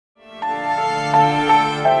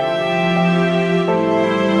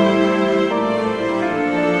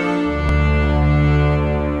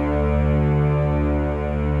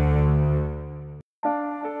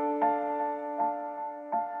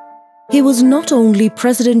He was not only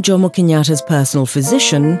President Jomo Kenyatta's personal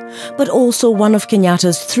physician, but also one of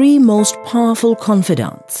Kenyatta's 3 most powerful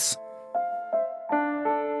confidants.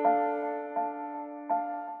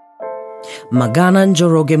 Magana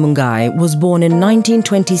Njoroge Mungai was born in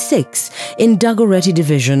 1926 in Dagoretti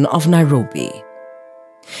division of Nairobi.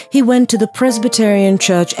 He went to the Presbyterian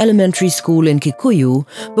Church Elementary School in Kikuyu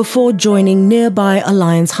before joining nearby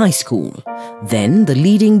Alliance High School, then the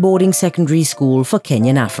leading boarding secondary school for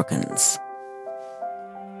Kenyan Africans.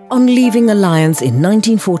 On leaving Alliance in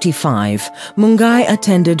 1945, Mungai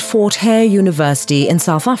attended Fort Hare University in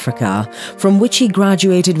South Africa, from which he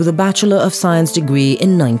graduated with a Bachelor of Science degree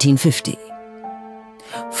in 1950.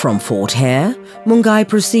 From Fort Hare, Mungai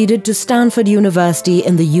proceeded to Stanford University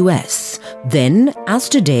in the US, then, as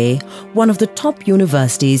today, one of the top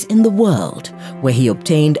universities in the world, where he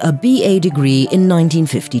obtained a BA degree in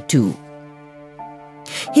 1952.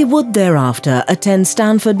 He would thereafter attend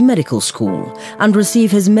Stanford Medical School and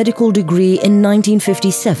receive his medical degree in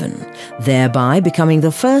 1957, thereby becoming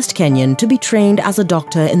the first Kenyan to be trained as a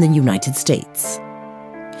doctor in the United States.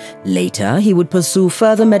 Later, he would pursue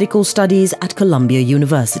further medical studies at Columbia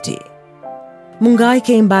University. Mungai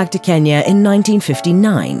came back to Kenya in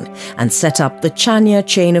 1959 and set up the Chania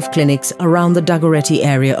chain of clinics around the Dagoretti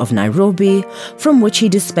area of Nairobi, from which he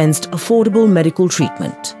dispensed affordable medical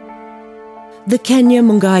treatment. The Kenya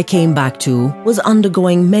Mungai came back to was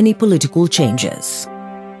undergoing many political changes.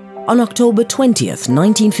 On October 20th,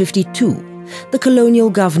 1952, the colonial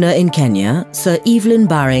governor in Kenya, Sir Evelyn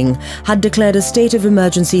Baring, had declared a state of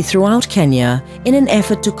emergency throughout Kenya in an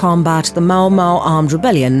effort to combat the Mau Mau armed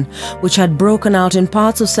rebellion, which had broken out in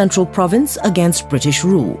parts of Central Province against British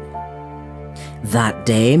rule. That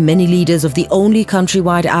day, many leaders of the only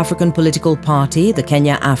countrywide African political party, the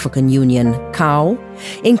Kenya African Union, KAU,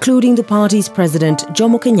 including the party's president,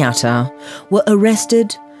 Jomo Kenyatta, were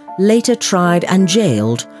arrested, later tried and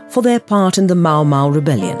jailed for their part in the Mau Mau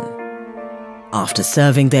rebellion. After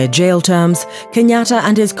serving their jail terms, Kenyatta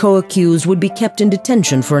and his co-accused would be kept in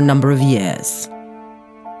detention for a number of years.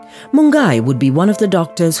 Mungai would be one of the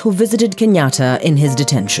doctors who visited Kenyatta in his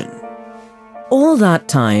detention. All that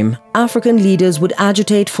time, African leaders would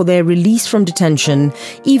agitate for their release from detention,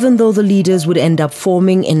 even though the leaders would end up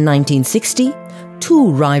forming in 1960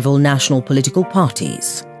 2 rival national political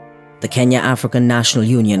parties: the Kenya African National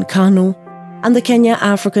Union KANU and the Kenya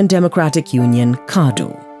African Democratic Union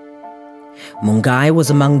KADU. Mungai was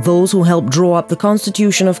among those who helped draw up the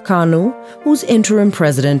constitution of KANU, whose interim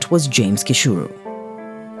president was James Gishuru.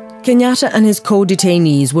 Kenyatta and his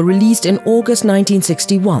co-detainees were released in August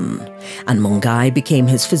 1961, and Mungai became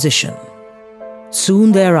his physician.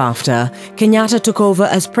 Soon thereafter, Kenyatta took over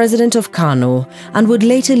as president of KANU and would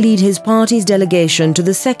later lead his party's delegation to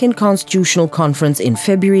the Second Constitutional Conference in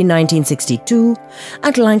February 1962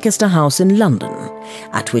 at Lancaster House in London,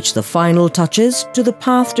 at which the final touches to the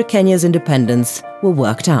path to Kenya's independence were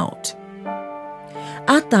worked out.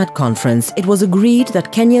 At that conference, it was agreed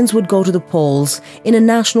that Kenyans would go to the polls in a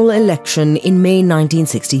national election in May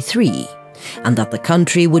 1963, and that the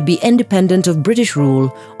country would be independent of British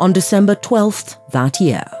rule on December 12th that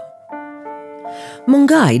year.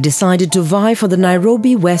 Mungai decided to vie for the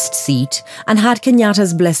Nairobi West seat and had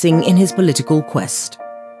Kenyatta's blessing in his political quest.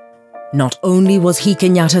 Not only was he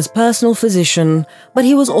Kenyatta's personal physician, but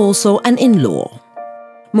he was also an in-law.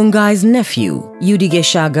 Mungai's nephew, Yudi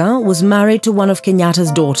Geshaga, was married to one of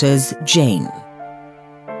Kenyatta's daughters, Jane.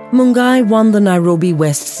 Mungai won the Nairobi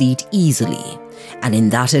West seat easily, and in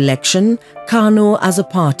that election, KANU as a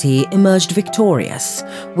party emerged victorious,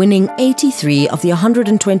 winning 83 of the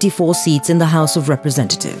 124 seats in the House of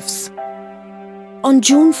Representatives. On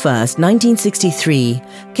June 1, 1963,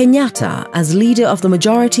 Kenyatta, as leader of the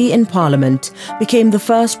majority in Parliament, became the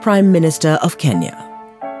first Prime Minister of Kenya.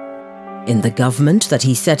 In the government that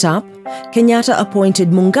he set up, Kenyatta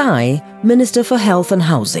appointed Mungai Minister for Health and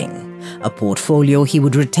Housing, a portfolio he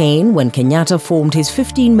would retain when Kenyatta formed his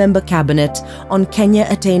 15-member cabinet on Kenya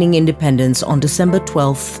attaining independence on December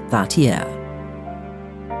 12th that year.